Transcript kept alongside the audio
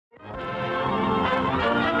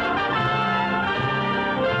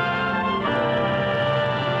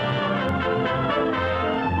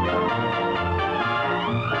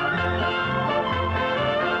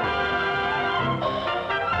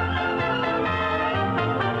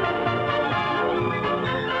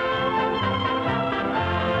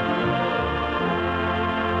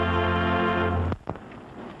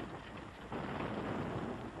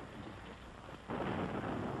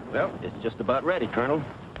Just about ready, Colonel.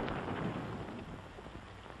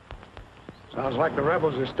 Sounds like the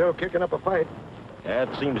rebels are still kicking up a fight. Yeah,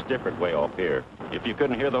 it seems different way off here. If you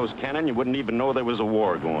couldn't hear those cannon, you wouldn't even know there was a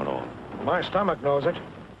war going on. My stomach knows it.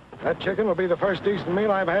 That chicken will be the first decent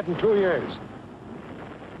meal I've had in 2 years.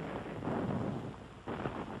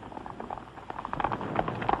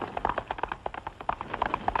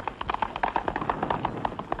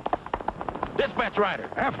 Dispatch rider.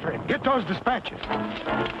 After it. Get those dispatches.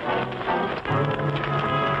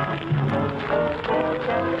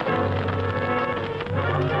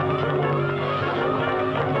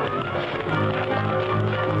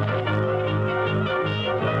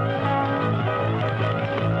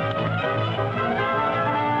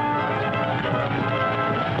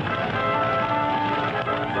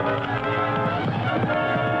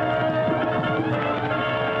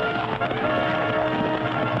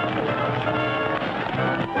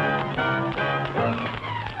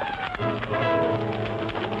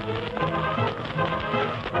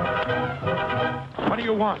 What do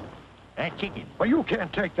you want? That chicken. Well, you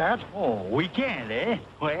can't take that. Oh, we can't, eh?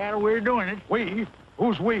 Well, we're doing it. We?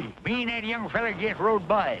 Who's we? Me and that young fella just rode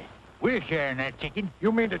by. We're sharing that chicken.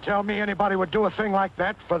 You mean to tell me anybody would do a thing like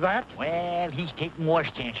that for that? Well, he's taking worse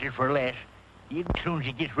chances for less. As soon as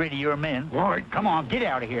he gets rid of your men. All right. Come on, get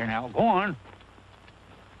out of here now. Go on.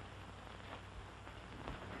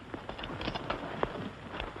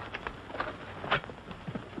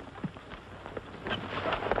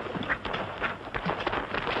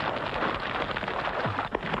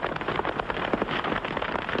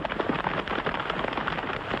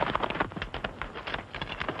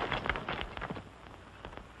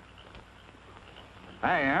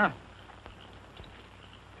 Hiya.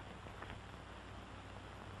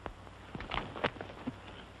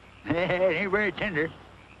 It ain't very tender.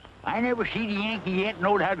 I never see the Yankee yet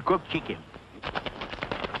knowed how to cook chicken.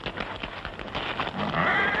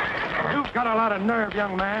 You've got a lot of nerve,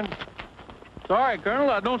 young man. Sorry, Colonel,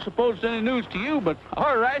 I don't suppose it's any news to you, but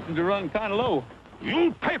our rations are running kind of low.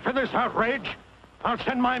 You'll pay for this outrage. I'll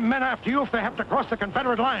send my men after you if they have to cross the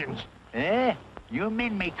Confederate lines. Eh? Your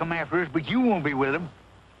men may come after us, but you won't be with them.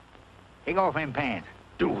 Take off them pants.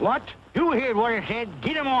 Do what? You heard what I said.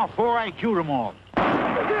 Get them off before I shoot them off. You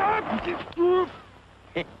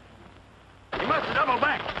must have doubled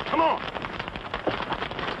back. Come on.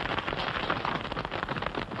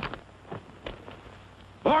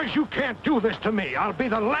 Boys, you can't do this to me. I'll be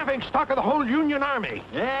the laughing stock of the whole Union Army.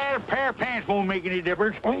 Yeah, a pair of pants won't make any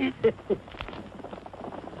difference.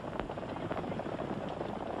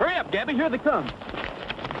 Hurry up, Gabby, here they come.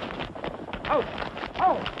 Oh!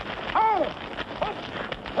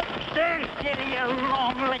 Stand steady, you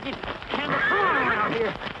long-legged kangaroo out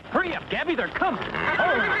here. Hurry up, Gabby, they're coming.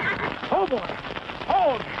 Oh, boy.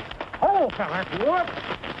 Oh, fella. What?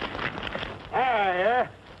 Yeah.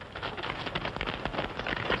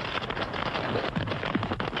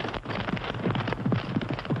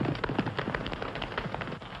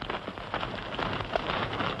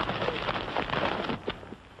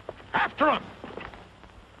 After him.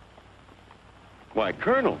 Why,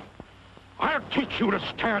 Colonel. I'll teach you to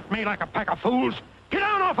stare at me like a pack of fools. Get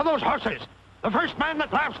down off of those horses. The first man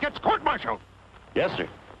that laughs gets court-martialed. Yes, sir.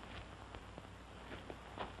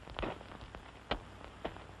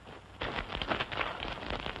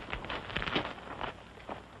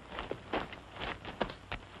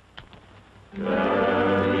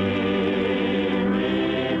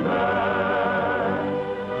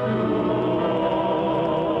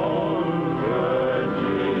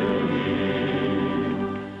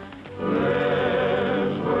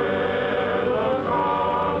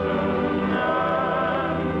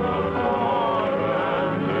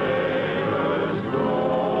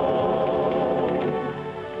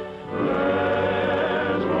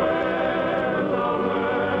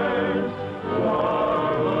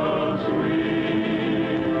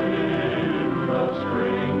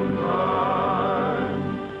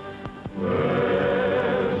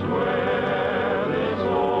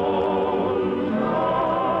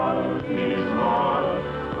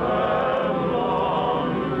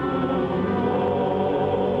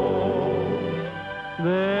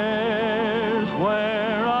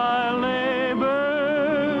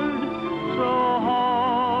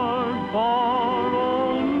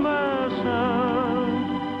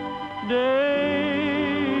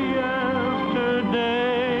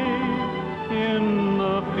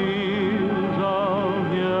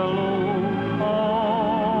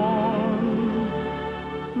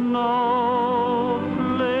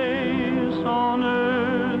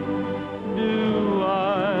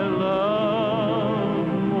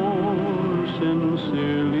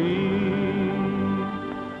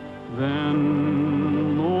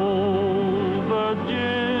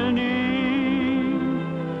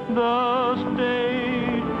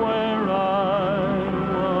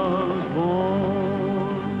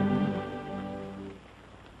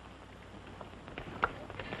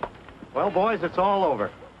 boys, it's all over.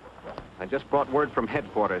 I just brought word from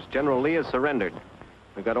headquarters. General Lee has surrendered.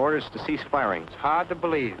 We've got orders to cease firing. It's hard to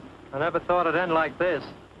believe. I never thought it'd end like this.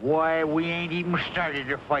 Why, we ain't even started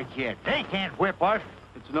the fight yet. They can't whip us.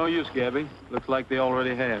 It's no use, Gabby. Looks like they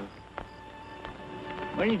already have.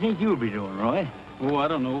 What do you think you'll be doing, Roy? Oh, I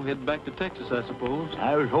don't know. Head back to Texas, I suppose.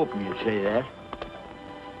 I was hoping you'd say that.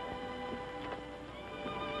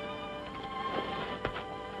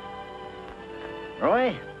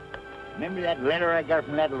 Roy, remember that letter I got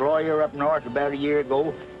from that lawyer up north about a year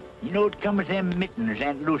ago? You know it come with them mittens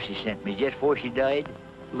Aunt Lucy sent me just before she died?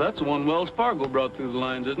 Well, that's the one Wells Fargo brought through the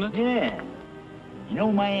lines, isn't it? Yeah. You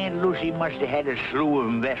know, my Aunt Lucy must have had a slew of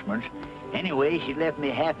investments. Anyway, she left me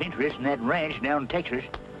half interest in that ranch down in Texas.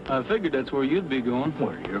 I figured that's where you'd be going.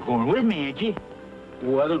 Well, you're going with me, ain't you?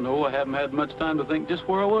 Oh, I don't know. I haven't had much time to think just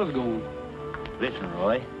where I was going. Listen,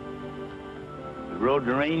 Roy. We rode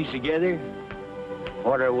the range together,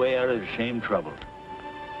 fought our way out of the same trouble.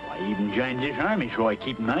 I even joined this army, so I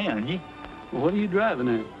keep an eye on you. Well, what are you driving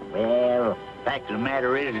at? Well, fact of the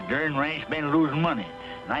matter is, the darn ranch been losing money.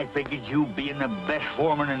 And I figured you being the best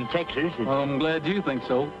foreman in Texas... Well, I'm glad you think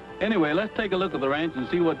so. Anyway, let's take a look at the ranch and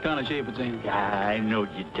see what kind of shape it's in. I knowed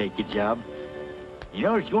you'd take the job. You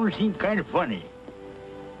know, it's going to seem kind of funny.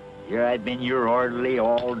 Here I've been your orderly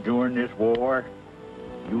all during this war.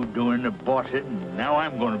 You doing the bossing, and now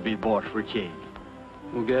I'm going to be boss for a change.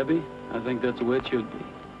 Well, Gabby, I think that's the way it should be.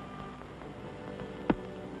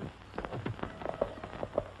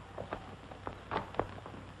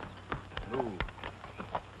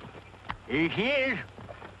 Here she is.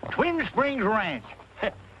 Twin Springs Ranch.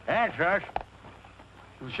 That's us.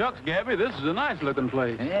 Well, shucks, Gabby, this is a nice-looking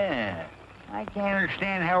place. Yeah. I can't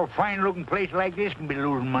understand how a fine-looking place like this can be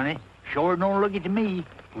losing money. Sure don't look it to me.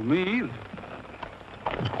 Well, me either.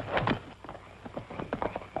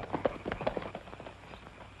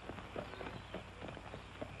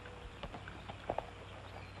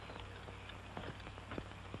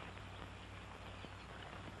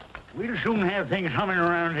 We'll soon have things humming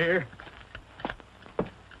around here.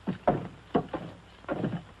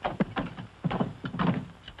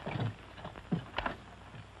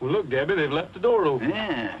 Well, look, Gabby, they've left the door open.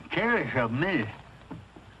 Yeah, careless of them, is it?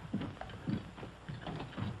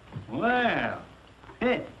 Well,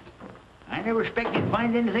 I never expected to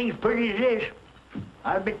find anything as pretty as this.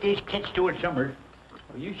 I bet there's catch to it somewhere.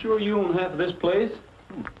 Are you sure you own half of this place?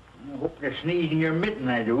 I hope to sneeze in your mitten,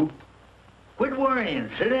 I do. Quit worrying.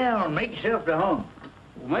 Sit down. Make yourself to home.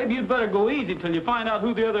 Well, maybe you'd better go easy till you find out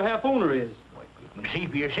who the other half owner is. Well, you can see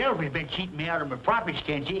for yourself he's been cheating me out of my profits,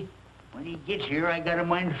 can't you? When he gets here, I got a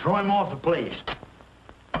mind to throw him off the place.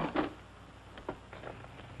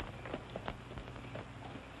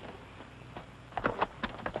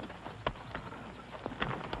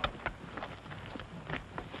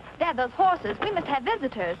 Dad, those horses. We must have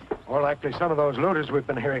visitors. Or likely some of those looters we've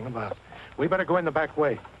been hearing about. We better go in the back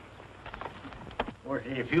way. Or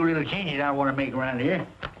there's a few little changes I want to make around here.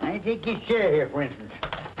 I take this chair here, for instance.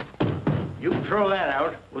 You can throw that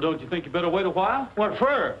out. Well, don't you think you better wait a while? What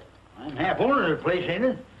for? I'm half owner of the place, ain't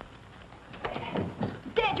it?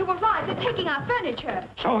 Dad, you were right. They're taking our furniture.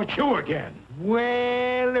 So it's you again.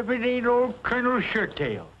 Well, if it ain't old Colonel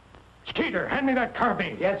Shirttail. Skeeter, hand me that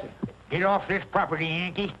carbine. Yes, sir. Get off this property,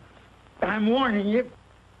 Yankee. I'm warning you.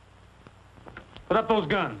 Put up those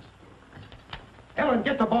guns. Ellen,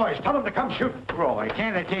 get the boys. Tell them to come shoot. Roy,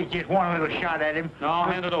 can't I take just one little shot at him? No,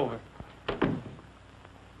 I'll hand it over.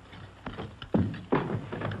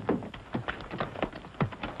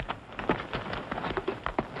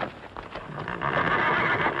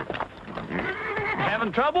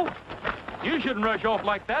 Having trouble? You shouldn't rush off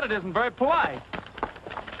like that. It isn't very polite.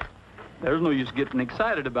 There's no use getting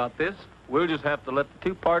excited about this. We'll just have to let the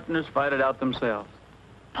two partners fight it out themselves.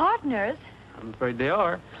 Partners? I'm afraid they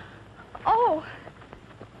are. Oh,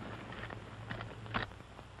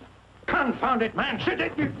 Confound it, man. Sit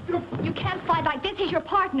it. you can't fight like this. He's your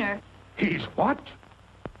partner. He's what?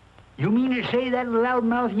 You mean to say that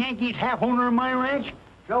loudmouth Yankee's half owner of my ranch?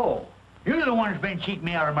 So, you're the one who's been cheating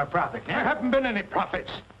me out of my profits, There huh? haven't been any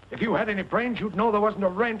profits. If you had any brains, you'd know there wasn't a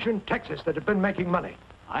ranch in Texas that had been making money.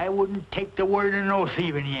 I wouldn't take the word of no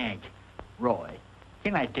thieving Yank. Roy,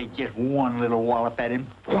 can I take just one little wallop at him?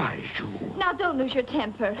 Why, you... Now, don't lose your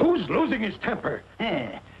temper. Who's losing his temper?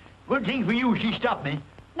 Good thing for you she stopped me.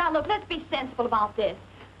 Now, look, let's be sensible about this.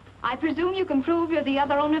 I presume you can prove you're the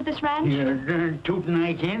other owner of this ranch? You're darn tootin'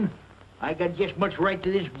 I can. I got just much right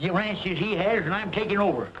to this ranch as he has, and I'm taking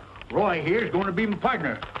over. Roy here's going to be my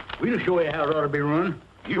partner. We'll show you how it ought to be run.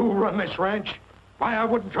 You run this ranch? Why, I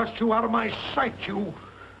wouldn't trust you out of my sight, you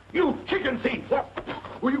chicken thief.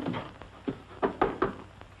 Will you...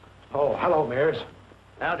 Oh, hello, Mears.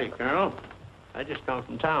 Howdy, Colonel. I just come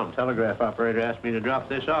from town. Telegraph operator asked me to drop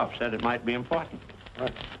this off. Said it might be important.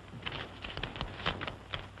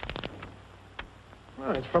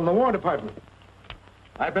 Well, it's from the War Department.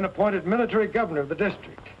 I've been appointed military governor of the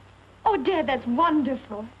district. Oh, Dad, that's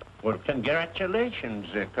wonderful. Well, congratulations,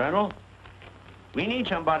 Colonel. We need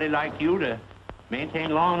somebody like you to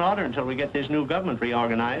maintain law and order until we get this new government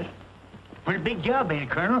reorganized. Pretty big job, ain't it,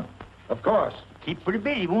 Colonel? Of course. Keep pretty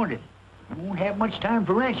busy, won't it? You won't have much time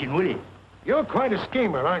for ranching, will you? You're quite a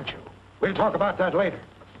schemer, aren't you? We'll talk about that later.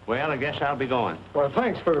 Well, I guess I'll be going. Well,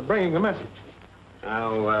 thanks for bringing the message.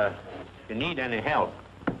 Now, if you need any help,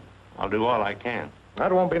 I'll do all I can.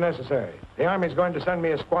 That won't be necessary. The Army's going to send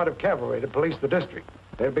me a squad of cavalry to police the district.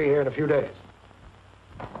 They'll be here in a few days.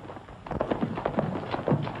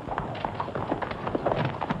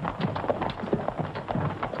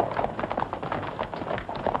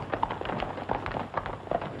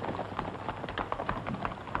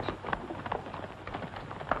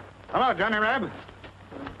 Hello, Johnny Reb.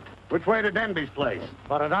 Which way to Denby's place?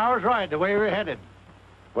 About an hour's ride the way we're headed.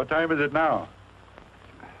 What time is it now?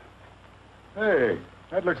 Hey,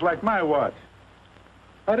 that looks like my watch.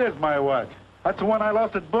 That is my watch. That's the one I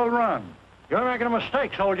lost at Bull Run. You're making a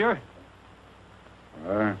mistake, soldier.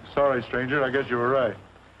 Sorry, stranger. I guess you were right.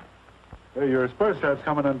 Hey, your spur strap's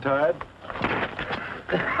coming untied.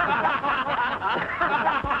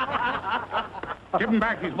 Give him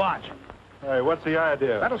back his watch. Hey, what's the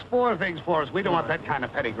idea? That'll spoil things for us. We don't want that kind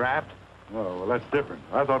of petty graft. Oh, well, that's different.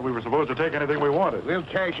 I thought we were supposed to take anything we wanted. We'll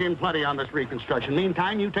cash in plenty on this reconstruction.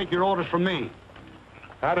 Meantime, you take your orders from me.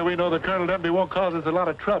 How do we know that Colonel Denby won't cause us a lot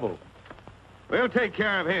of trouble? We'll take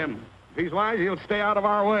care of him. If he's wise, he'll stay out of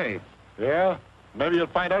our way. Yeah? Maybe you'll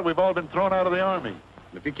find out we've all been thrown out of the Army.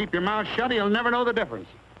 If you keep your mouth shut, he'll never know the difference.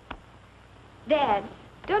 Dad,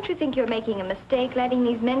 don't you think you're making a mistake letting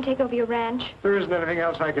these men take over your ranch? There isn't anything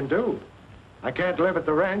else I can do. I can't live at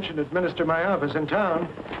the ranch and administer my office in town.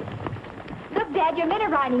 Look, Dad, your men are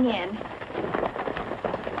riding in.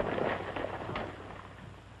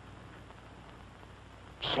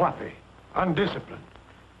 Sloppy, undisciplined.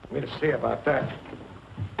 We'll see about that.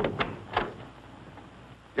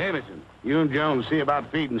 Davidson, you and Jones see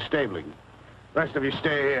about feed and stabling. Rest of you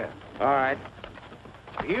stay here. All right.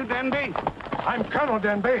 You, Denby? I'm Colonel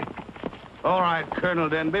Denby. All right, Colonel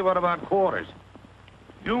Denby. What about quarters?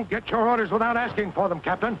 You get your orders without asking for them,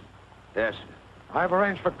 Captain. Yes, sir. I've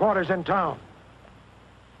arranged for quarters in town.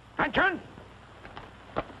 Attention!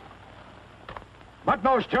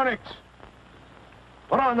 Butt-nosed tunics.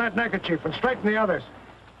 Put on that neckerchief and straighten the others.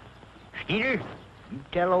 Skeeter, you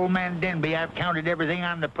tell old man Denby I've counted everything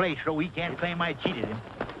on the place so he can't claim I cheated him.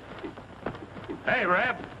 Hey,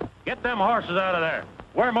 Reb, get them horses out of there.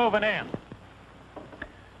 We're moving in.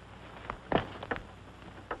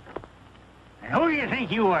 And who do you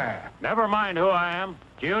think you are? Never mind who I am.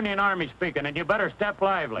 It's the Union Army speaking, and you better step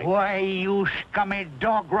lively. Why, you scummy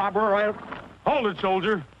dog robber, I'll... Hold it,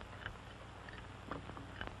 soldier.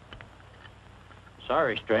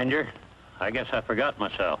 Sorry, stranger. I guess I forgot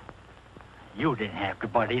myself. You didn't have to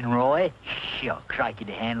butt in, Roy. Shucks, I could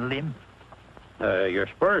handle him. Your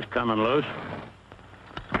spur's coming loose.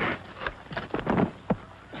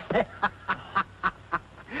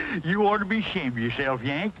 You ought to be ashamed of yourself,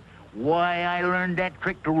 Yank. Why, I learned that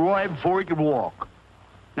trick to Roy before he could walk.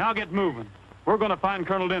 Now get moving. We're going to find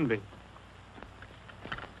Colonel Denby.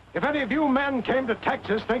 If any of you men came to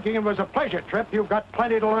Texas thinking it was a pleasure trip, you've got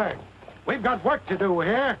plenty to learn. We've got work to do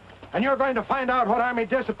here, and you're going to find out what Army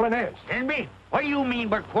discipline is. Denby, what do you mean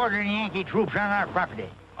by quartering Yankee troops on our property?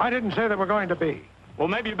 I didn't say they were going to be. Well,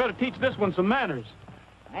 maybe you better teach this one some manners.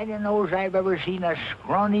 I don't know as I've ever seen a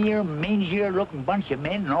scrawnier, mangier-looking bunch of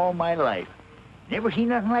men in all my life. Never seen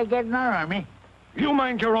nothing like that in our army. You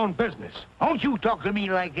mind your own business. Don't you talk to me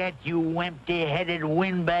like that, you empty-headed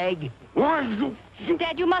windbag. Why, you...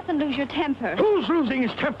 Dad, you mustn't lose your temper. Who's losing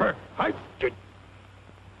his temper?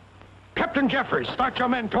 Captain Jeffries, start your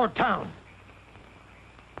men toward town.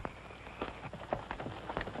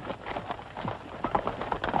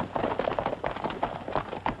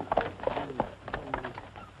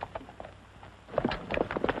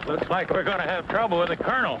 Looks like we're going to have trouble with the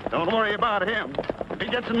colonel. Don't worry about him. If he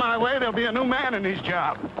gets in my way, there'll be a new man in his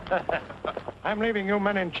job. I'm leaving you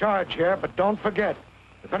men in charge here, but don't forget,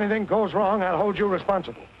 if anything goes wrong, I'll hold you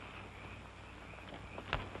responsible.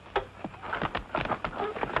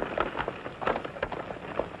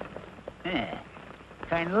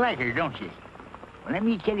 Kind of like her, don't you? Well, let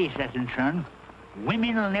me tell you something, son.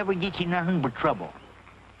 Women will never get you nothing but trouble.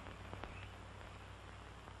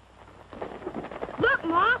 Look,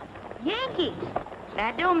 Ma, Yankees. Now,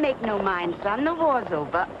 Dad, don't make no mind, son. The war's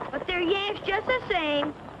over. But they're Yanks just the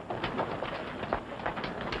same.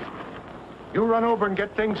 You run over and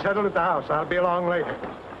get things settled at the house. I'll be along later.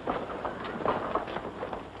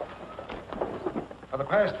 For the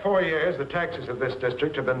past 4 years, the taxes of this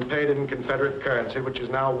district have been paid in Confederate currency, which is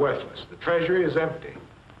now worthless. The treasury is empty.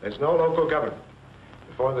 There's no local government.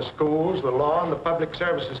 Before the schools, the law, and the public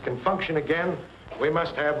services can function again, we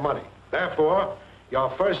must have money. Therefore, your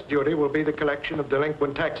first duty will be the collection of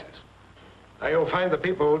delinquent taxes. Now, you'll find the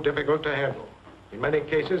people difficult to handle. In many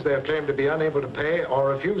cases, they have claimed to be unable to pay or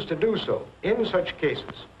refuse to do so. In such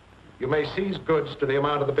cases, you may seize goods to the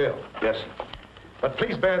amount of the bill. Yes. But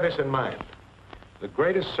please bear this in mind. The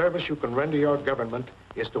greatest service you can render your government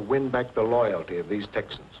is to win back the loyalty of these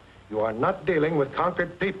Texans. You are not dealing with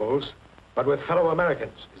conquered peoples, but with fellow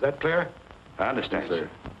Americans. Is that clear? I understand, sir.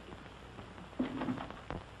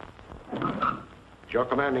 As your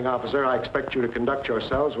commanding officer, I expect you to conduct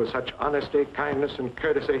yourselves with such honesty, kindness, and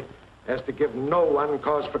courtesy as to give no one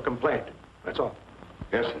cause for complaint. That's all.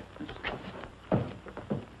 Yes, sir.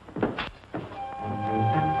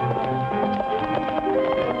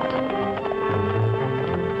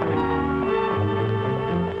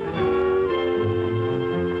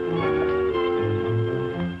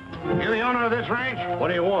 You're the owner of this ranch? What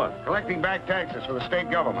do you want? Collecting back taxes for the state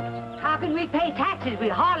government. How can we pay taxes?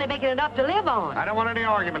 We're hardly making enough to live on. I don't want any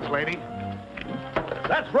arguments, lady.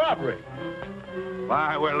 That's robbery.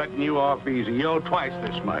 Why, we're letting you off easy. You owe twice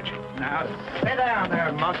this much. Now, sit down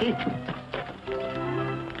there, monkey.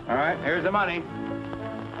 All right, here's the money.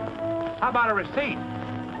 How about a receipt?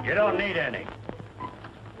 You don't need any.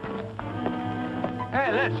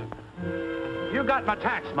 Hey, listen. You got my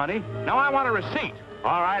tax money. Now I want a receipt.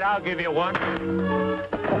 All right, I'll give you one. All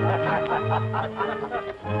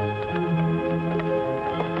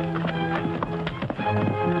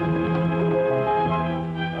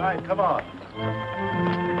right, come on.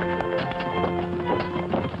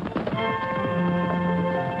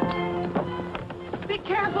 Be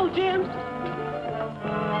careful, Jim.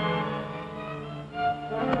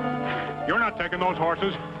 You're not taking those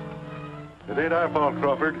horses. It ain't our fault,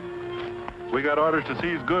 Crawford. We got orders to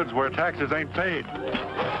seize goods where taxes ain't paid.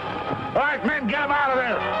 All right, men, get them out of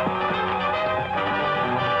there!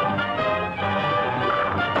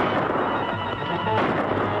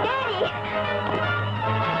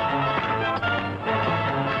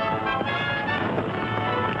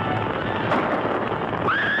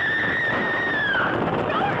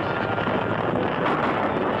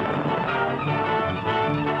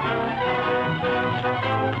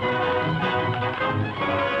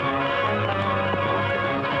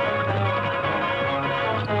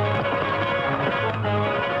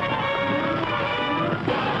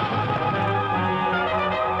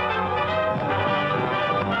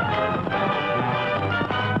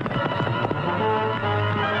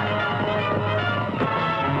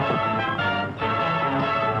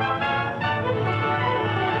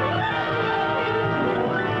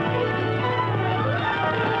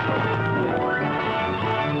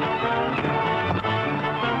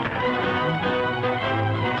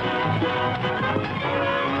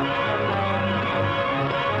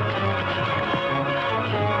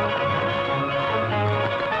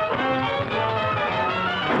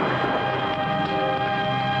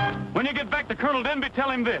 Colonel Denby,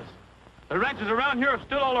 tell him this. The ranches around here are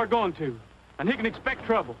still all are going to, and he can expect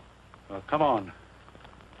trouble. Come on.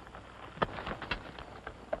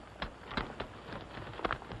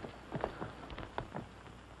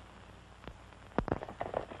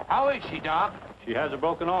 How is she, Doc? She has a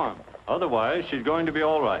broken arm. Otherwise, she's going to be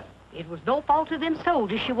all right. It was no fault of them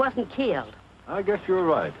soldiers she wasn't killed. I guess you're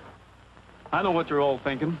right. I know what you're all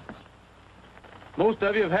thinking. Most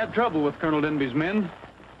of you have had trouble with Colonel Denby's men,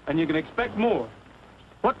 and you can expect more.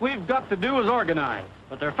 What we've got to do is organize.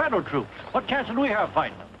 But they're federal troops. What chance do we have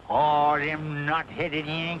fighting them? Oh, them nut-headed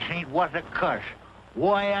Yanks ain't what a cuss.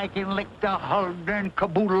 Why, I can lick the hull darn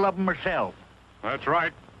caboodle of them myself. That's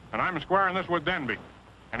right. And I'm squaring this with Denby.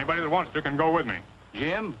 Anybody that wants to can go with me.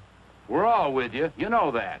 Jim, we're all with you. You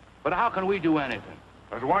know that. But how can we do anything?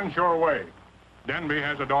 There's one sure way. Denby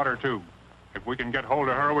has a daughter, too. If we can get hold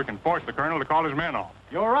of her, we can force the colonel to call his men off.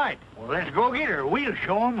 You're right. Well, let's go get her. We'll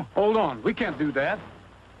show 'em. Hold on. We can't do that.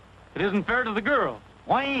 It isn't fair to the girl.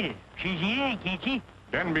 Why ain't it? She's a Yank, ain't she?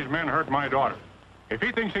 Denby's men hurt my daughter. If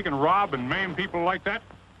he thinks he can rob and maim people like that,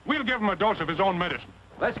 we'll give him a dose of his own medicine.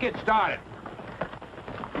 Let's get started.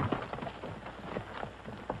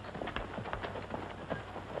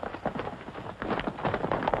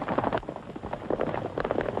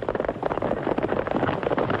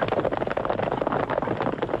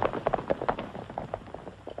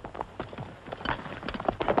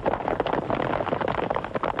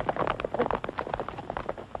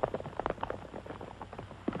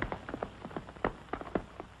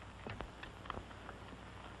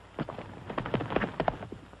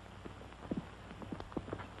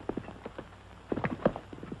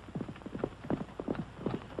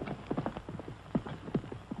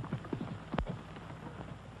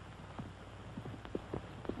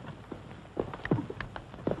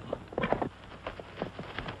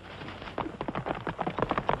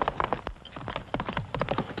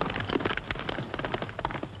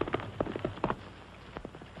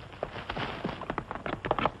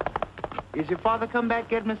 Is your father come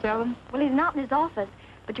back yet, Miss Ellen? Well, he's not in his office,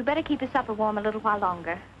 but you better keep your supper warm a little while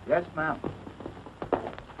longer. Yes, ma'am.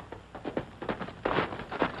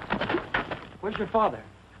 Where's your father?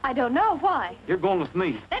 I don't know. Why? You're going with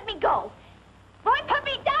me. Let me go. Roy, put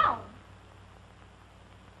me down.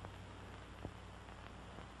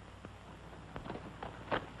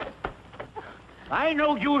 I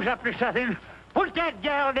know you was up to something. Put that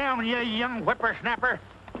gal down, you young whippersnapper.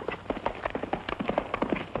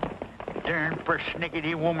 Darn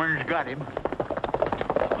persnickety woman's got him.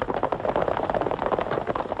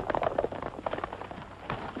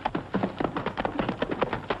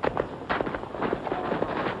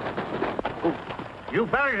 You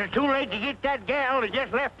fellas are too late to get that gal that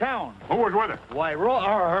just left town. Who was with her? Why,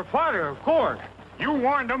 her father, of course. You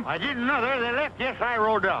warned them. I didn't know they left. Yes, I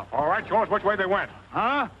rode up. All right, show us which way they went.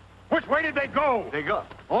 Huh? Which way did they go? They go.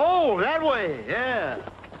 Oh, that way, yeah.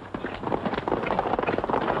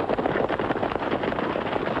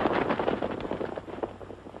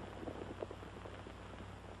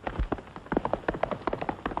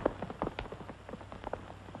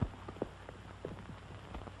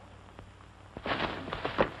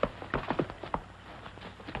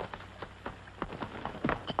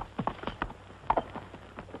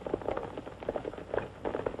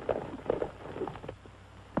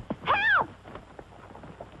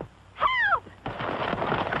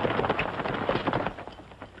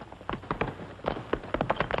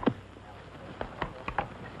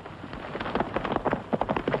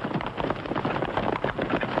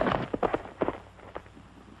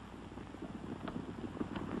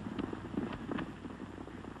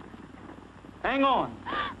 Hang on.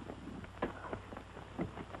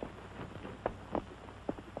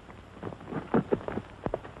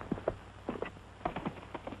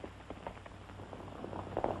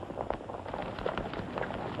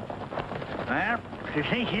 Well, she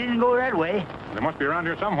thinks she didn't go that way. They must be around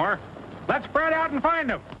here somewhere. Let's spread out and find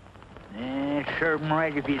them. Serve 'em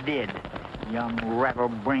right if you did, young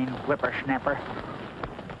rattle-brained whippersnapper.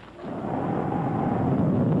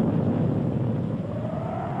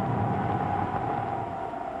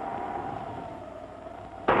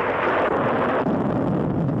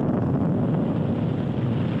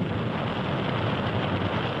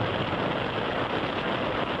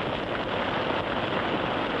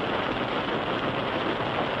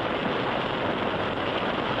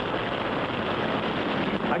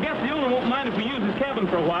 I guess the owner won't mind if we use his cabin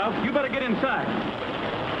for a while. You better get inside.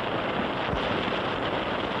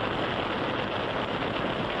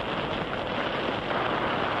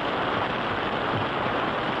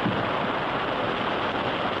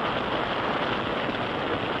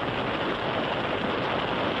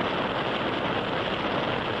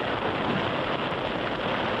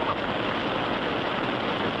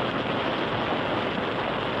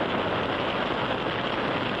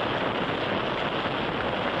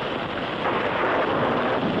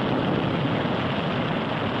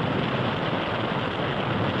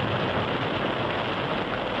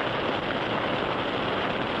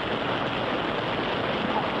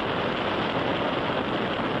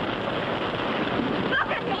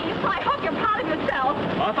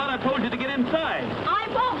 I thought I told you to get inside. I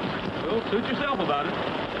won't. Well, suit yourself about it.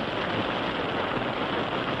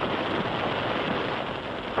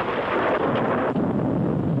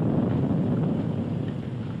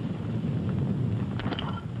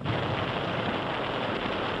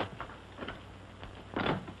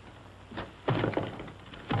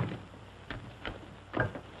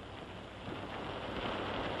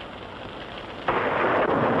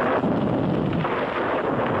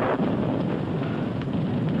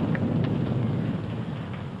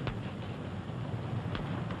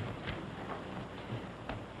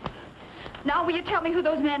 Now, will you tell me who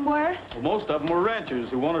those men were? Well, most of them were ranchers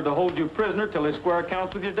who wanted to hold you prisoner till they square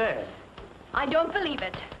accounts with your dad. I don't believe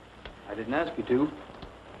it. I didn't ask you to.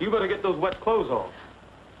 You better get those wet clothes off.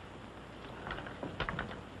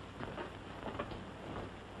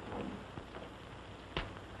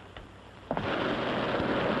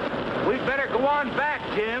 We'd better go on back,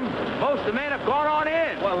 Jim. Most of the men have gone on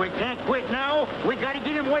in. Well, we can't quit now. We gotta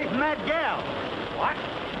get him away from that gal. What?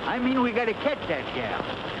 I mean, we gotta catch that gal.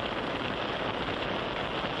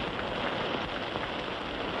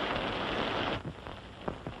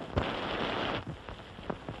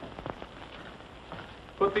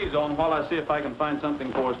 Put these on while I see if I can find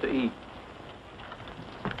something for us to eat.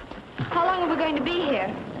 How long are we going to be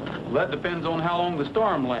here? Well, that depends on how long the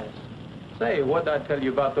storm lasts. Say, what did I tell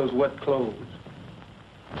you about those wet clothes?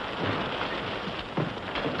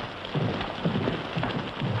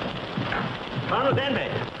 Colonel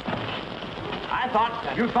Denby, I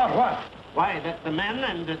thought... You thought what? Why, the men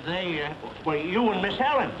and well, you and Miss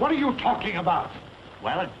Helen. What are you talking about?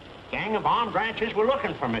 Well, a gang of armed ranchers were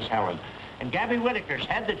looking for Miss Helen. And Gabby Whitaker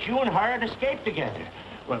said that you and her had escaped together.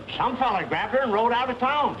 Well, some fella grabbed her and rode out of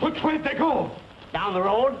town. Which way did they go? Down the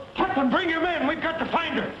road. Captain, bring him in. We've got to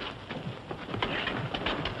find her.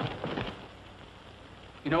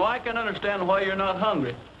 You know, I can understand why you're not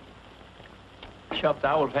hungry. Except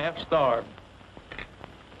I was half starved.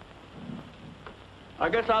 I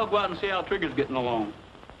guess I'll go out and see how Trigger's getting along.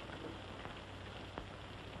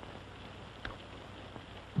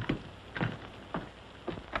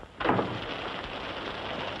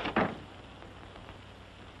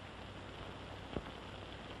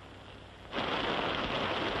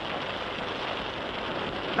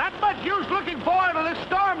 Not much use looking for until this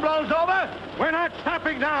storm blows over. We're not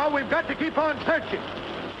stopping now. We've got to keep on searching.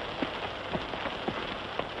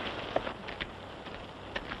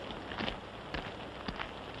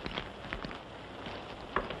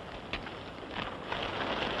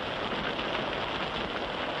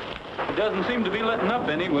 It doesn't seem to be letting up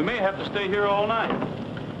any. We may have to stay here all night.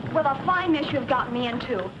 Well, a fine mess you've got me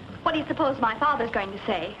into. What do you suppose my father's going to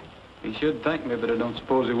say? He should thank me, but I don't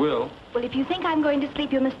suppose he will. Well, if you think I'm going to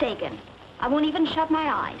sleep, you're mistaken. I won't even shut my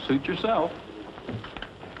eyes. Suit yourself.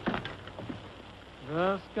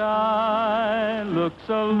 The sky looks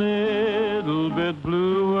a little bit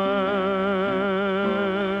bluer.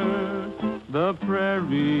 The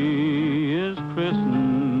prairie is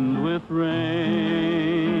christened with rain.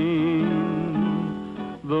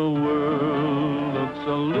 The world looks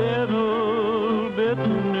a little bit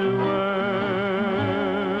newer.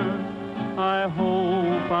 I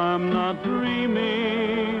hope I'm not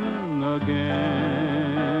dreaming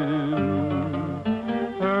again.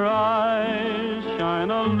 Her eyes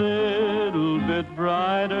shine a little bit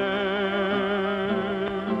brighter.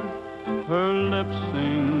 Her lips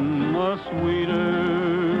sing a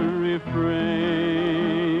sweeter refrain.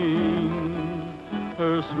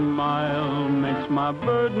 Her smile makes my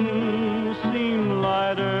burden seem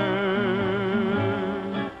lighter.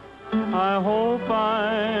 I hope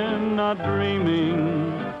I'm not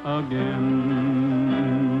dreaming again.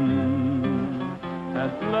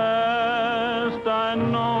 At last I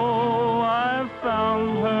know I've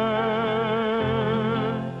found her.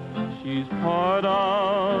 She's part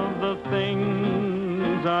of the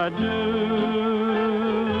things I do.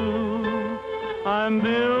 I'm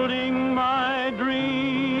building my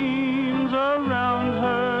dreams around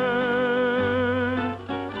her.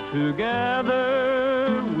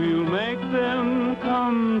 Together we'll make them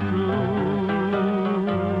come true.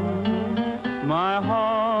 My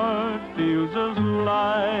heart feels as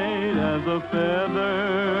light as a feather.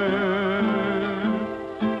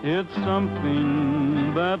 It's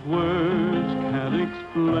something that words can't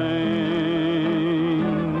explain.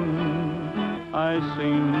 I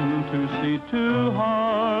seem to see two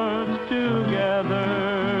hearts together.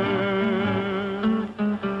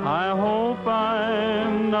 I hope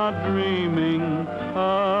I'm not dreaming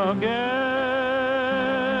again.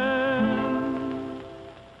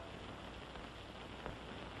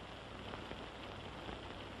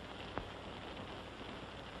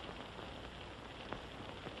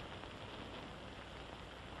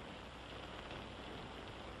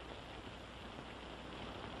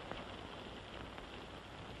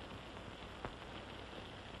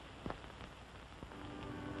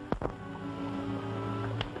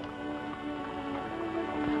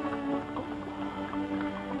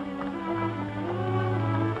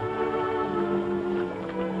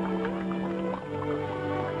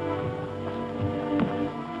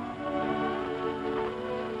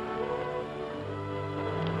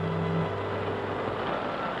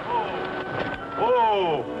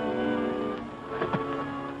 Whoa!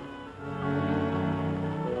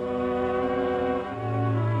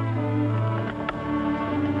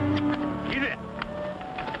 Get it!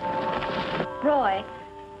 Roy,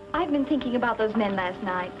 I've been thinking about those men last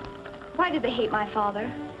night. Why did they hate my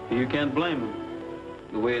father? You can't blame him.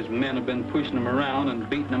 The way his men have been pushing him around and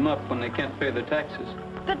beating him up when they can't pay their taxes.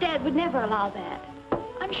 But Dad would never allow that.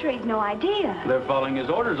 I'm sure he's no idea. They're following his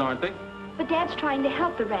orders, aren't they? But Dad's trying to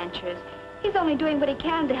help the ranchers. He's only doing what he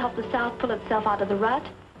can to help the South pull itself out of the rut.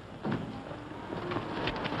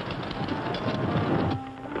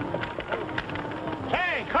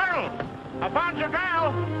 Hey, Colonel! I found your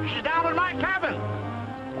gal. She's down in my cabin.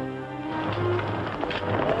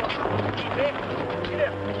 Get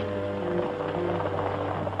him.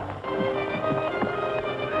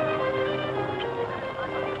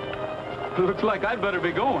 Looks like I'd better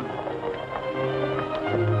be going.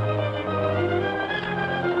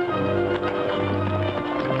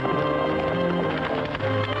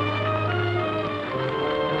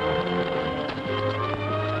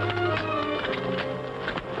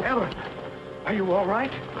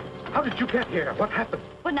 How did you get here? What happened?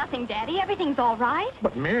 Well, nothing, Daddy. Everything's all right.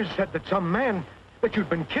 But Mears said that some man, that you'd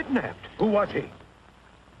been kidnapped. Who was he?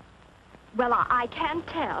 Well, I can't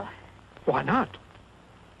tell. Why not?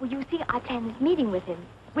 Well, you see, I planned this meeting with him.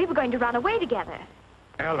 We were going to run away together.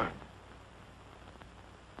 Ellen.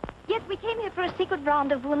 Yes, we came here for a secret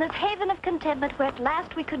rendezvous in this haven of contentment where at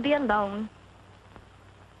last we could be alone.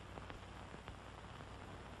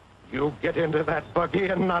 You get into that buggy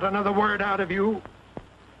and not another word out of you?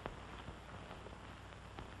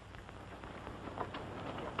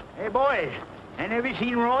 Hey, boys, ain't ever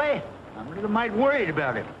seen Roy? I'm a little mite worried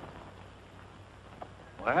about him.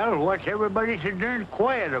 Well, what's everybody so darn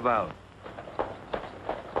quiet about?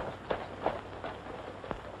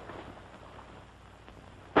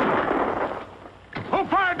 Who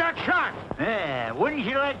fired that shot? Yeah, wouldn't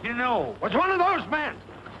you like to know? Was one of those men.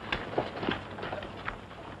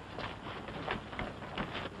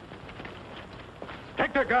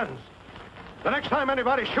 Take their guns. The next time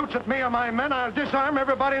anybody shoots at me or my men, I'll disarm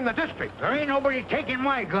everybody in the district. There ain't nobody taking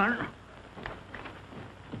my gun.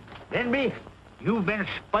 Denby, you've been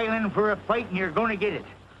spiling for a fight and you're going to get it.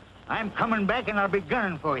 I'm coming back and I'll be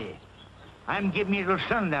gunning for you. I'm giving you till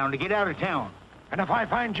sundown to get out of town. And if I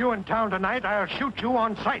find you in town tonight, I'll shoot you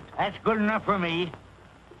on sight. That's good enough for me.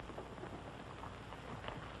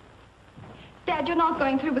 Dad, you're not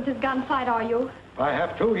going through with this gunfight, are you? If I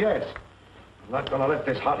have to, yes. I'm not going to let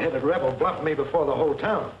this hot-headed rebel bluff me before the whole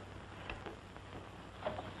town.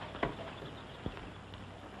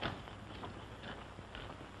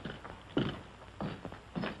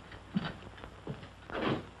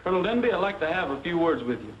 Colonel Denby, I'd like to have a few words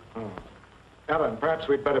with you. Ellen, perhaps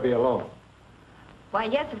we'd better be alone. Why,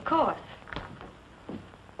 yes, of course.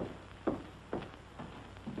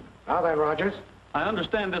 Now then, Rogers. I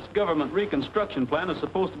understand this government reconstruction plan is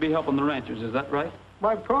supposed to be helping the ranchers. Is that right?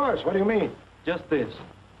 Why, of course. What do you mean? Just this.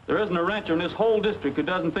 There isn't a rancher in this whole district who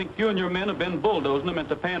doesn't think you and your men have been bulldozing them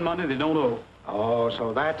into paying money they don't owe. Oh,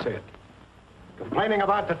 so that's it. Complaining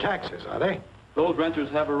about the taxes, are they? Those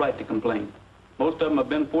ranchers have a right to complain. Most of them have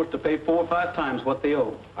been forced to pay 4 or 5 times what they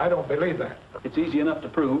owe. I don't believe that. It's easy enough to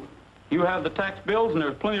prove. You have the tax bills, and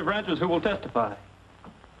there's plenty of ranchers who will testify.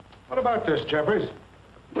 What about this, Jeffries?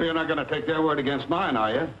 Well, you're not going to take their word against mine,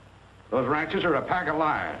 are you? Those ranchers are a pack of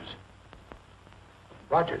liars.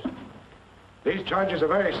 Rogers, these charges are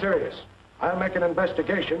very serious. I'll make an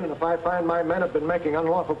investigation, and if I find my men have been making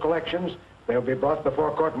unlawful collections, they'll be brought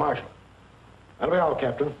before court-martial. That'll be all,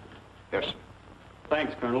 Captain. Yes, sir.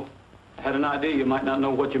 Thanks, Colonel. I had an idea you might not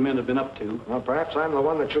know what your men have been up to. Well, perhaps I'm the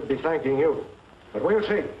one that should be thanking you. But we'll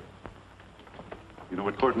see. You know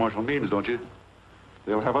what court-martial means, don't you?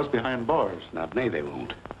 They'll have us behind bars. Not me, they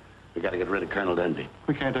won't. We got to get rid of Colonel Denby.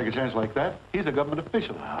 We can't take a chance like that. He's a government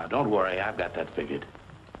official. Don't worry, I've got that figured.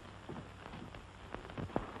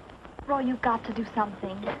 Roy, you've got to do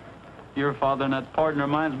something. Your father and that partner of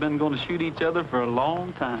mine's been going to shoot each other for a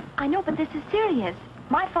long time. I know, but this is serious.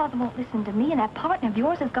 My father won't listen to me, and that partner of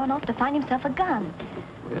yours has gone off to find himself a gun.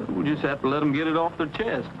 Well, we'll just have to let them get it off their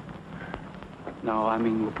chest. No, I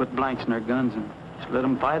mean, we'll put blanks in their guns and just let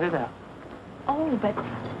them fight it out. Oh, but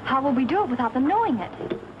how will we do it without them knowing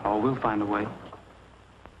it? Oh, we'll find a way.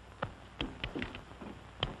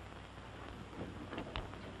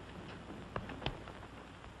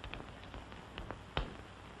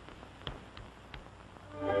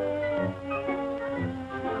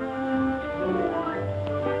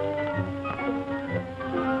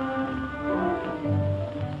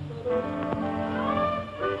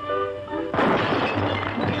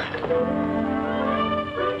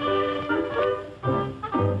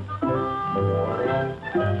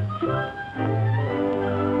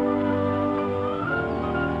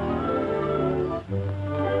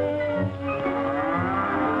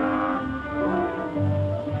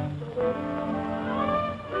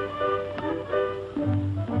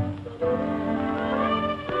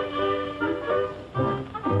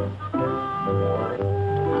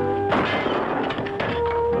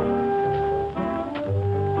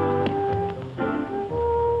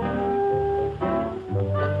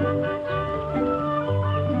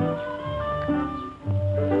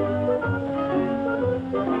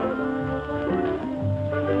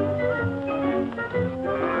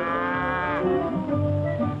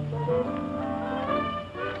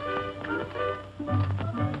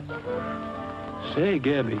 Say,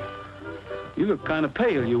 Gabby, you look kind of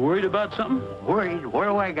pale. You worried about something? Worried? What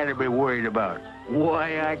do I got to be worried about?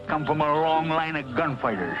 Why, I come from a long line of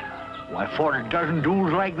gunfighters. Well, I fought a dozen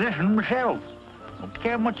duels like this one myself. Don't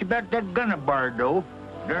care much about that gun of bar, though.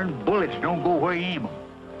 Darn bullets don't go where you aim them.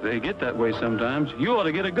 They get that way sometimes. You ought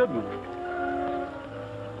to get a good one.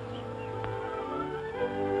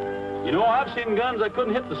 You know, I've seen guns I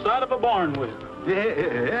couldn't hit the side of a barn with.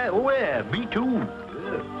 Yeah, me too.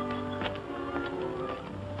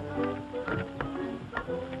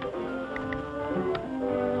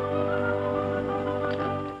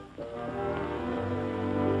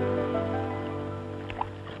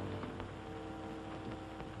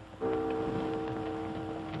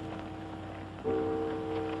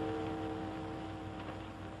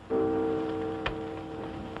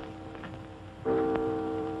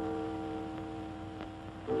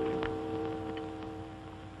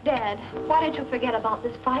 Dad, why don't you forget about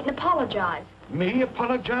this fight and apologize? Me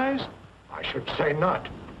apologize? I should say not.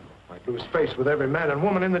 I'd lose face with every man and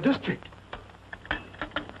woman in the district.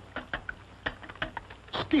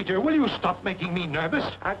 Skeeter, will you stop making me nervous?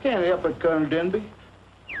 I can't help it, Colonel Denby.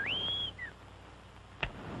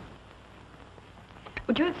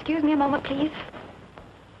 Would you excuse me a moment, please?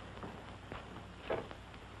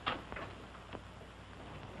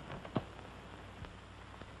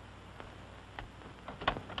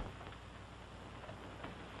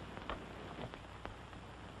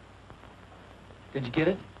 Did you get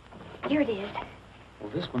it? Here it is.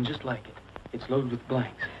 Well, this one's just like it. It's loaded with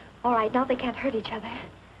blanks. All right, now they can't hurt each other.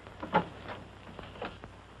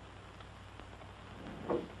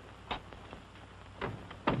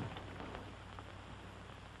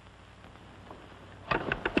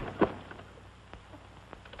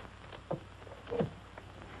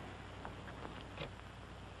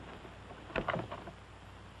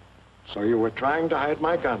 So you were trying to hide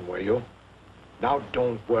my gun, were you? Now,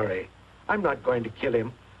 don't worry. I'm not going to kill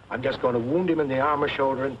him. I'm just going to wound him in the arm or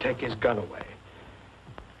shoulder and take his gun away.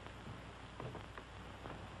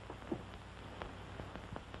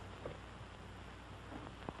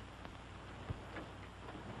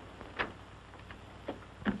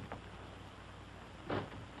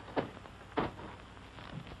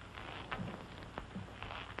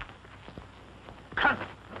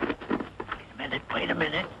 Wait a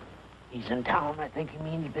minute. He's in town. I think he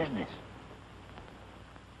means business.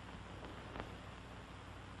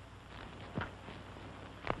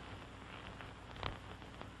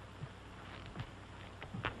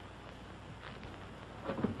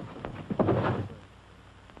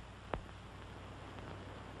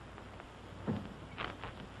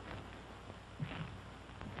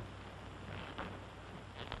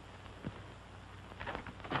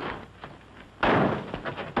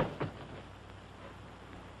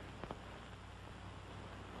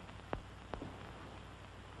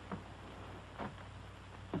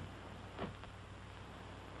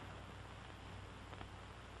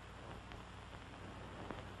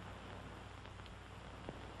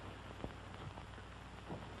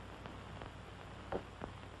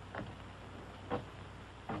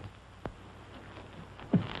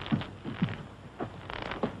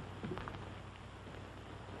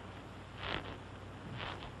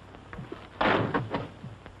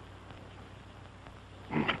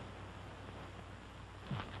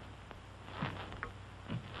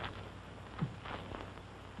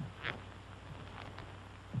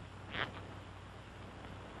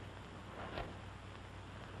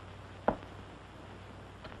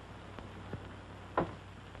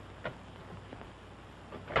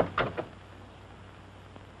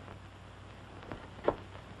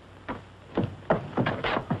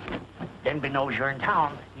 Denby knows you're in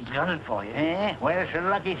town. He's gunning for you. Eh? Well, it's a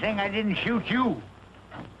lucky thing I didn't shoot you.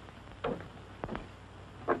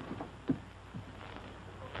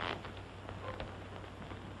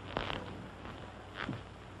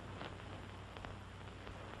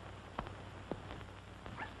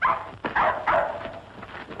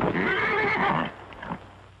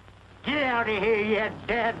 Get out of here, you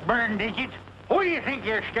dad-burned idiot. Who do you think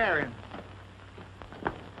you're scaring?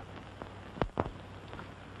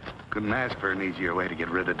 Couldn't ask for an easier way to get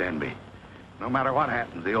rid of Denby. No matter what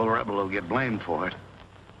happens, the old rebel will get blamed for it.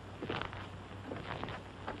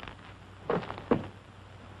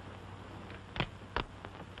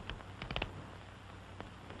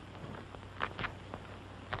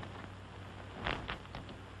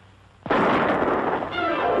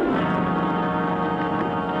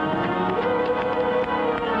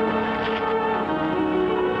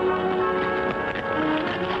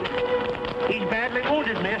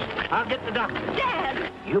 I'll get the doctor.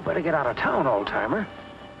 Dad! You better get out of town, old-timer.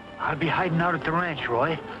 I'll be hiding out at the ranch,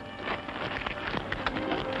 Roy.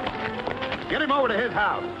 Get him over to his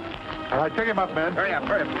house. All right, pick him up, men. Hurry up,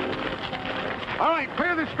 hurry up. All right,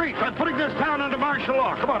 clear the streets. I'm putting this town under martial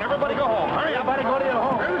law. Come on, everybody go home. Hurry up. Everybody go to your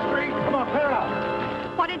home. Clear the street. Come on, clear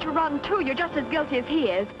out. Why didn't you run, too? You're just as guilty as he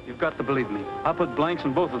is. You've got to believe me. I'll put blanks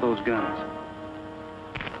in both of those guns.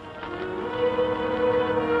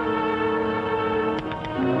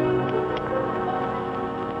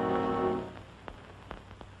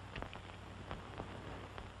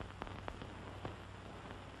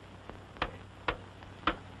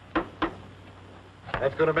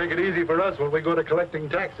 That's going to make it easy for us when we go to collecting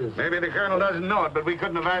taxes. Maybe the colonel doesn't know it, but we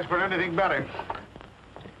couldn't have asked for anything better.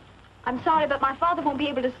 I'm sorry, but my father won't be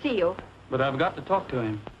able to see you. But I've got to talk to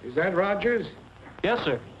him. Is that Rogers? Yes,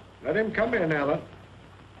 sir. Let him come in, Ellen.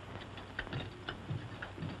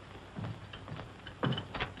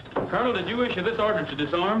 Colonel, did you issue this order to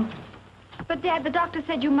disarm? But, Dad, the doctor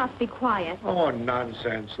said you must be quiet. Oh,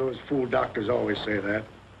 nonsense. Those fool doctors always say that.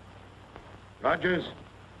 Rogers,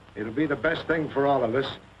 it'll be the best thing for all of us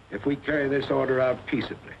if we carry this order out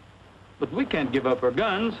peaceably. But we can't give up our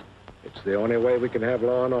guns. It's the only way we can have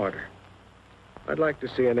law and order. I'd like to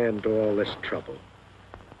see an end to all this trouble.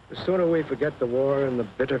 The sooner we forget the war and the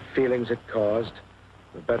bitter feelings it caused,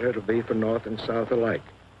 the better it'll be for North and South alike.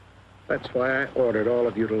 That's why I ordered all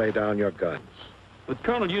of you to lay down your guns. But,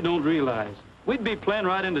 Colonel, you don't realize. We'd be playing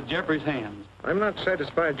right into Jeffrey's hands. I'm not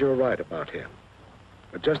satisfied you're right about him.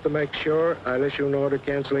 But just to make sure, I'll issue an order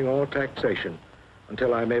canceling all taxation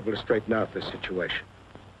until I'm able to straighten out this situation.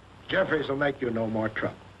 Jeffries will make you no more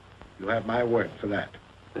trouble. You have my word for that.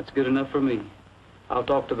 That's good enough for me. I'll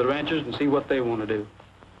talk to the ranchers and see what they want to do.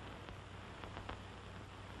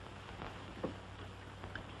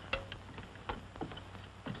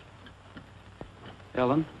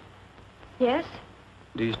 Ellen? Yes?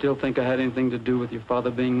 Do you still think I had anything to do with your father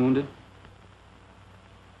being wounded?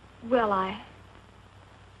 Well, I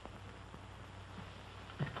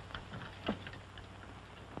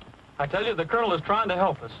tell you, the Colonel is trying to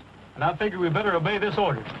help us, and I figure we better obey this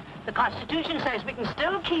order. The Constitution says we can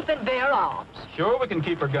still keep and bear arms. Sure, we can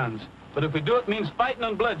keep our guns, but if we do, it means fighting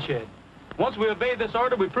and bloodshed. Once we obey this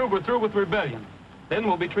order, we prove we're through with rebellion. Then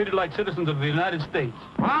we'll be treated like citizens of the United States.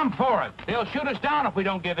 Well, I'm for it. They'll shoot us down if we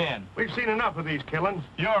don't give in. We've seen enough of these killings.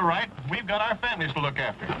 You're right. We've got our families to look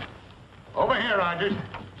after. Over here, Rogers.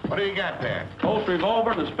 What do you got there? Colt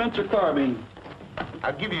revolver and a Spencer carbine.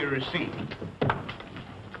 I'll give you a receipt.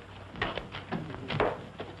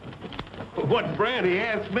 What brand? He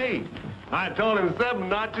asked me. I told him 7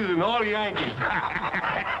 notches and all Yankees.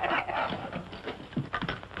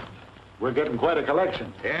 We're getting quite a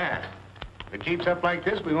collection. Yeah. If it keeps up like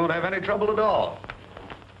this, we won't have any trouble at all.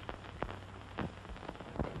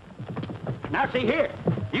 Now, see here.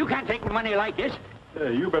 You can't take money like this.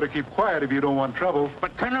 You better keep quiet if you don't want trouble.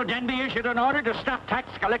 But Colonel Denby issued an order to stop tax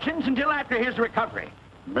collections until after his recovery.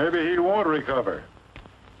 Maybe he won't recover.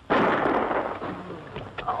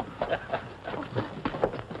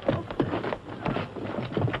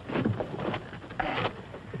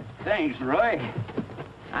 Thanks, Roy.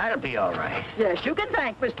 I'll be all right. Yes, you can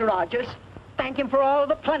thank Mr. Rogers. Thank him for all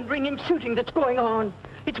the plundering and shooting that's going on.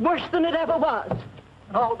 It's worse than it ever was.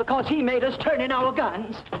 All because he made us turn in our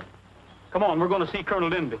guns. Come on, we're going to see Colonel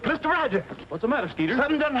Denby. Mr. Rogers. What's the matter, Skeeter?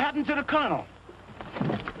 Something done happened to the colonel.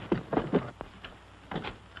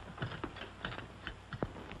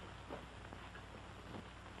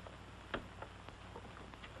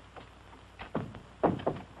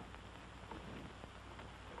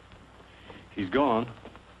 He's gone.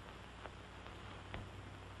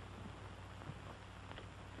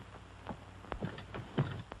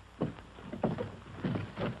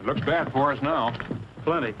 It looks bad for us now.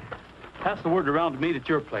 Plenty. Pass the word around to meet at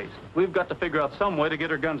your place. We've got to figure out some way to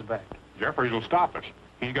get our guns back. Jeffries will stop us.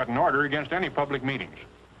 He's got an order against any public meetings.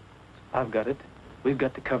 I've got it. We've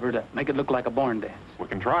got to cover it up. Make it look like a barn dance. We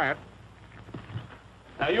can try it.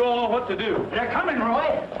 Now, you all know what to do. They're coming,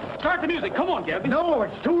 Roy. Start the music. Come on, Gabby. No,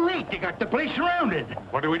 it's too late. They got the place surrounded.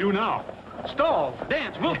 What do we do now? Stall.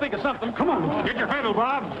 Dance. We'll think of something. Come on. Get your fiddle,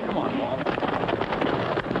 Bob. Come on, Bob.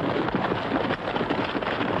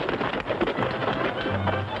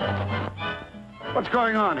 What's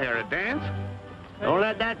going on here, a dance? Don't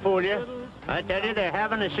let that fool you. I tell you, they're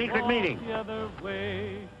having a secret meeting. The other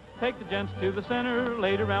way. Take the gents to the center,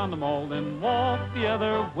 laid around the mall, then walk the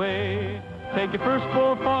other way. Take your first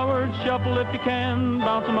 4 forward, shuffle if you can,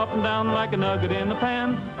 bounce them up and down like a nugget in the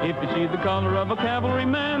pan. If you see the color of a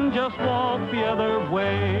cavalryman, just walk the other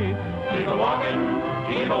way. Keep a walking,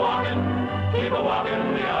 keep a walking, keep a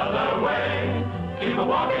walking the other way. Keep a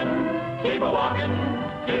walking, keep a walking,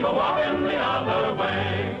 keep a walking the other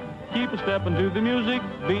way. Keep a stepping to the music,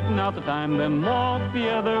 beating out the time, then walk the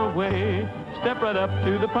other way. Step right up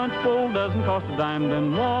to the punch bowl, doesn't cost a dime,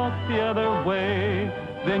 then walk the other way.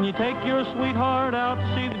 Then you take your sweetheart out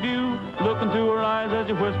to see the view, look into her eyes as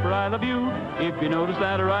you whisper, I love you. If you notice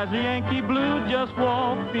that her eyes are Yankee blue, just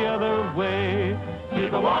walk the other way.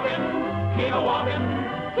 Keep a walking, keep a walking,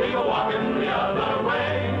 keep a walking the other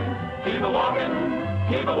way. Keep a walking,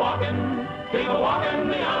 keep a walking, keep a walking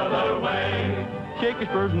the other way. Shake your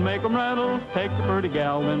spurs and make 'em rattle. Take the pretty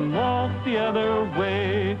gal and walk the other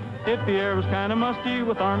way. If the air was kind of musty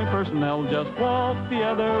with Army personnel, just walk the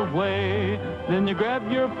other way. Then you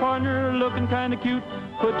grab your partner looking kind of cute.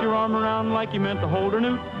 Put your arm around like you meant to hold her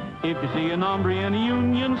newt. If you see an hombre in a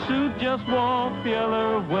union suit, just walk the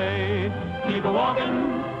other way. Keep a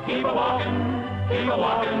walking, keep a walking, keep a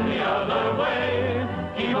walking the other way.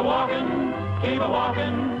 Keep a walking, keep a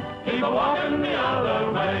walking, keep a walking the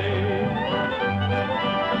other way.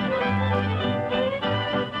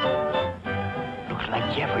 Looks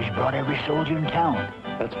like Jeffrey's brought every soldier in town.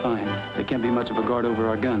 That's fine. There can't be much of a guard over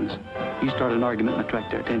our guns. You start an argument and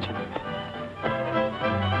attract their attention.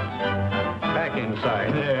 Back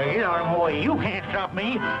inside. Get out of my way. You can't stop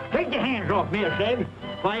me. Take your hands off me, I said.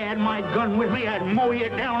 If I had my gun with me, I'd mow you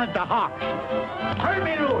down at the hocks. Turn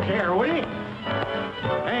me loose here, will you?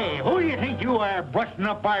 Hey, who do you think you are busting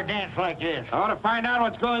up our dance like this? I want to find out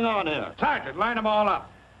what's going on here. Sergeant, line them all up.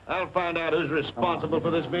 I'll find out who's responsible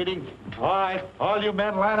for this meeting. All right, all you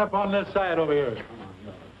men line up on this side over here.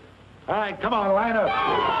 All right, come on, line up.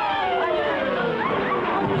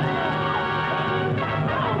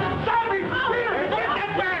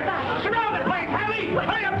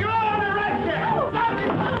 Hurry up, you're all on the right there!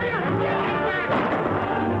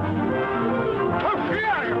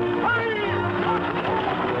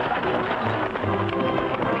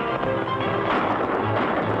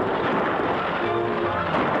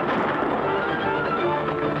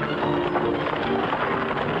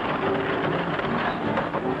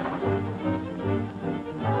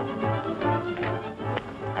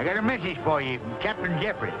 I got a message for you from Captain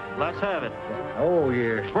Jeffrey. Let's have it. Oh,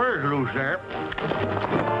 your spurs loose there.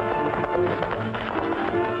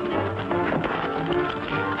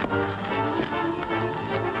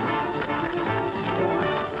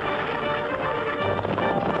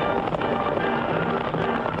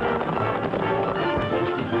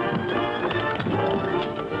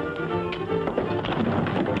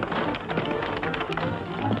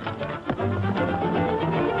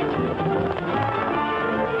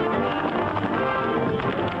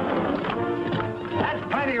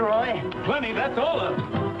 Plenty, that's all of it.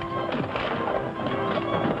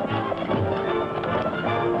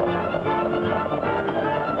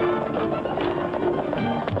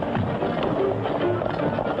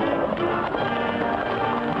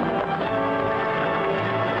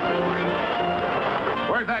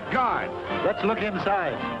 Where's that guard? Let's look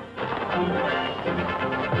inside.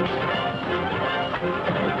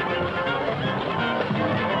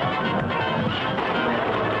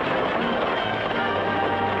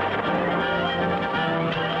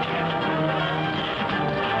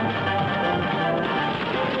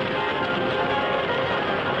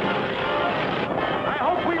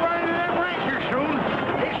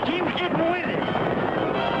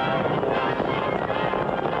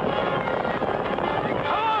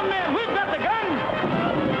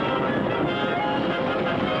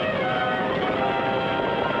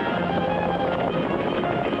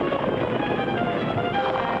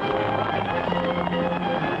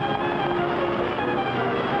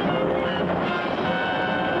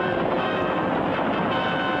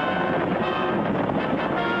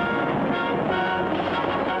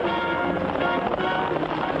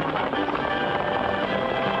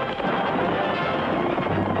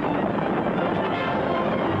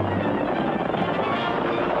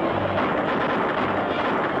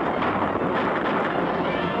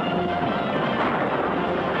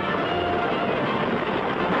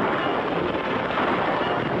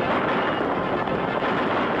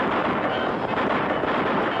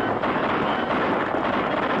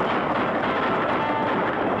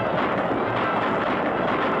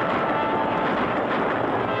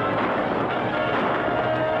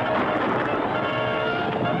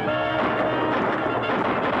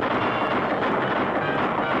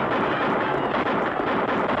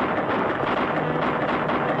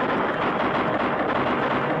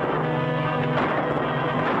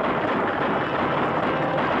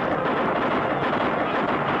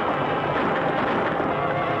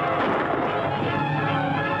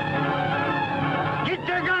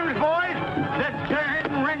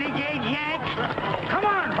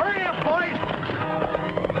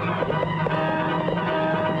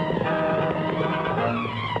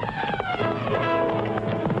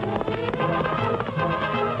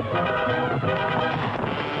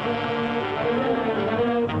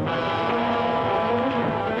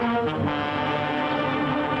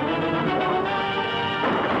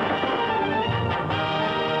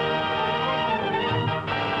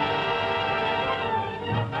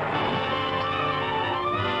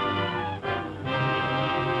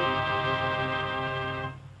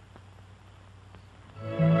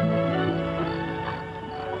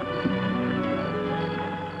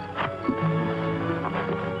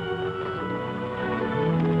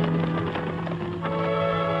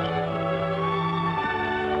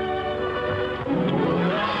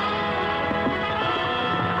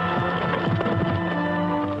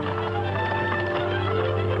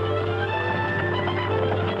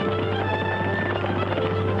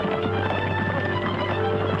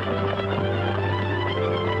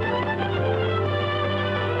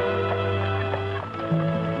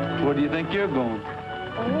 Where do you think you're going?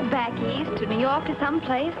 Oh, back east to New York to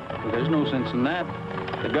someplace. Well, there's no sense in that.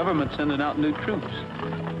 The government's sending out new troops.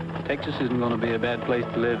 Texas isn't going to be a bad place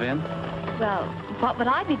to live in. Well, what would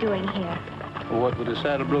I be doing here? Well, what would a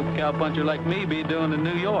saddle-broke cowpuncher like me be doing in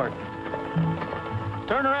New York?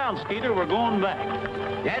 Turn around, Skeeter. We're going back.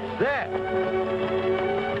 That's that.